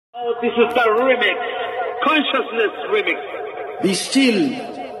This is the remix, Consciousness remix. Be still,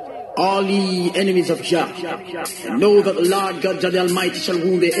 all ye enemies of Jah, and know that the Lord God Jah the Almighty shall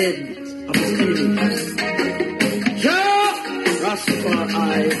wound the head of his enemies. Jah,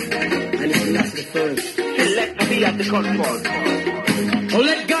 Rastafari, and it's not the first. Let me be at the control. Oh,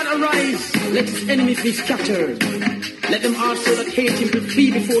 let God arise, let his enemies be scattered. Let them also that hate him to flee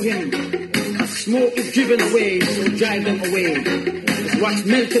before him. As smoke is driven away, so drive them away. As wax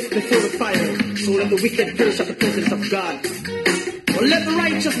melteth before the fire, so let the wicked perish at the presence of God. But let the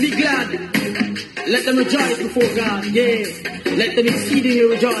righteous be glad. Let them rejoice before God. Yea, let them exceedingly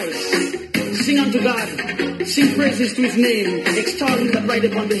rejoice. Sing unto God. Sing praises to his name. Extol him that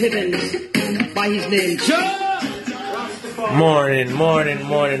rideth upon the heavens by his name. Morning.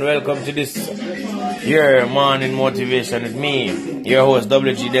 Welcome to this your morning motivation with me, your host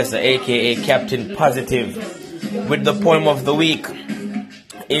WG Dessa, aka Captain Positive, with the poem of the week,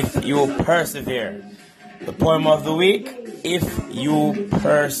 If You Persevere. The poem of the week, If You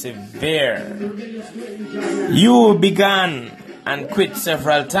Persevere. You began and quit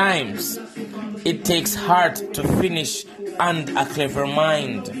several times. It takes heart to finish and a clever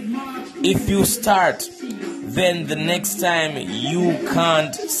mind. If you start, then the next time you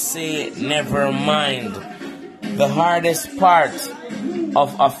can't say never mind. The hardest part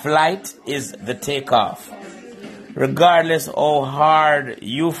of a flight is the takeoff. Regardless how hard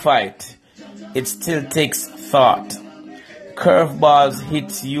you fight, it still takes thought. Curveballs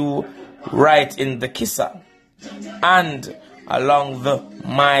hit you right in the kisser, and along the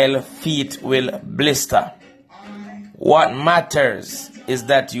mile feet will blister. What matters is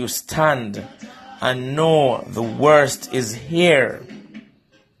that you stand and know the worst is here,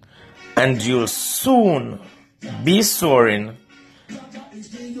 and you'll soon be soaring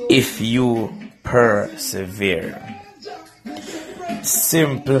if you persevere.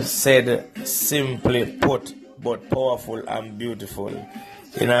 Simple said, simply put, but powerful and beautiful.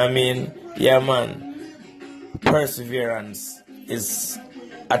 You know what I mean? Yeah, man. Perseverance is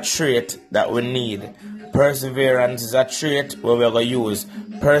a trait that we need. Perseverance is a trait where we're going to use.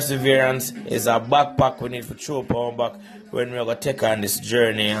 Perseverance is a backpack we need to throw up our back when we're going to take on this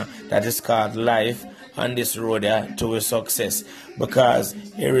journey that is called life, on this road to a success. Because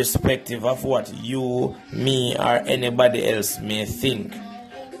irrespective of what you, me, or anybody else may think,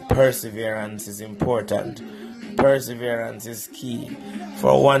 perseverance is important. Perseverance is key.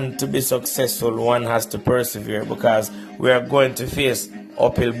 For one to be successful, one has to persevere, because we are going to face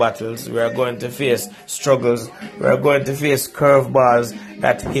uphill battles, we are going to face struggles, we are going to face curveballs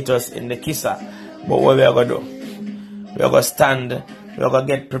that hit us in the kisser. But what we are going to do? We are going to stand, we are going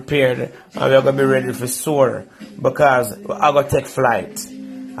to get prepared, and we are going to be ready for soar, because we are going to take flight.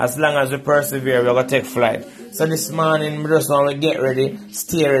 As long as we persevere, we are going to take flight. So this morning, we just want to get ready,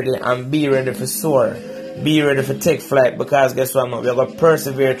 stay ready, and be ready for soar. Be ready for take flight, because guess what, man? We are going to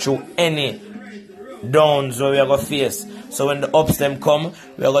persevere through any downs where we are going to face. So when the ups them come,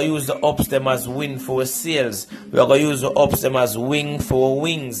 we are going to use the ups them as wind for our sails. We are going to use the ups them as wing for our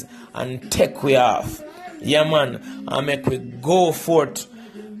wings, and take we off. Yeah, man. And make we go forth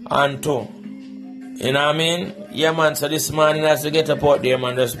and to. You know what I mean? Yeah, man. So this morning as we get up out there,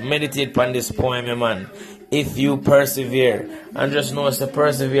 man, just meditate on this poem, yeah, man. If you persevere. And just know it's the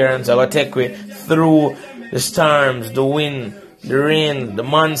perseverance I will take we through the storms, the wind, the rain, the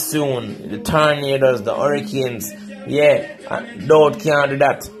monsoon, the tornadoes, the hurricanes. Yeah, doubt can't do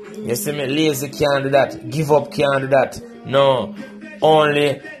that. You see me, lazy can't do that. Give up can't do that. No,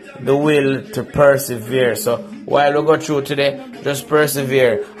 only the will to persevere. So while we go through today, just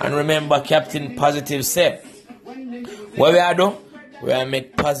persevere. And remember, Captain Positive said, what we are do? We are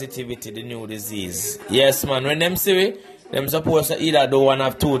make positivity the new disease. Yes, man. When them see we, them supposed to either do one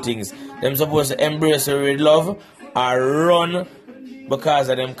of two things. Them supposed to embrace it with love or run because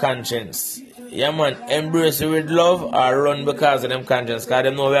of them conscience. Yeah, man, embrace it with love or run because of them conscience. Because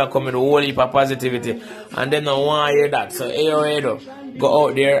they know we are coming with a whole heap of positivity. And they don't want to hear that. So, go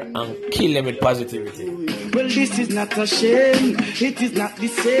out there and kill them with positivity. Well, this is not a shame. It is not the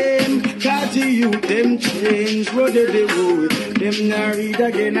same. Cause the youth, them change. Road they road. Them not read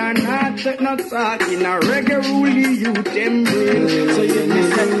again and not take no talk. In a reggae rule, youth, them brain. So you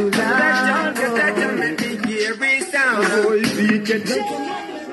listen to that. That sound, let me hear it sound.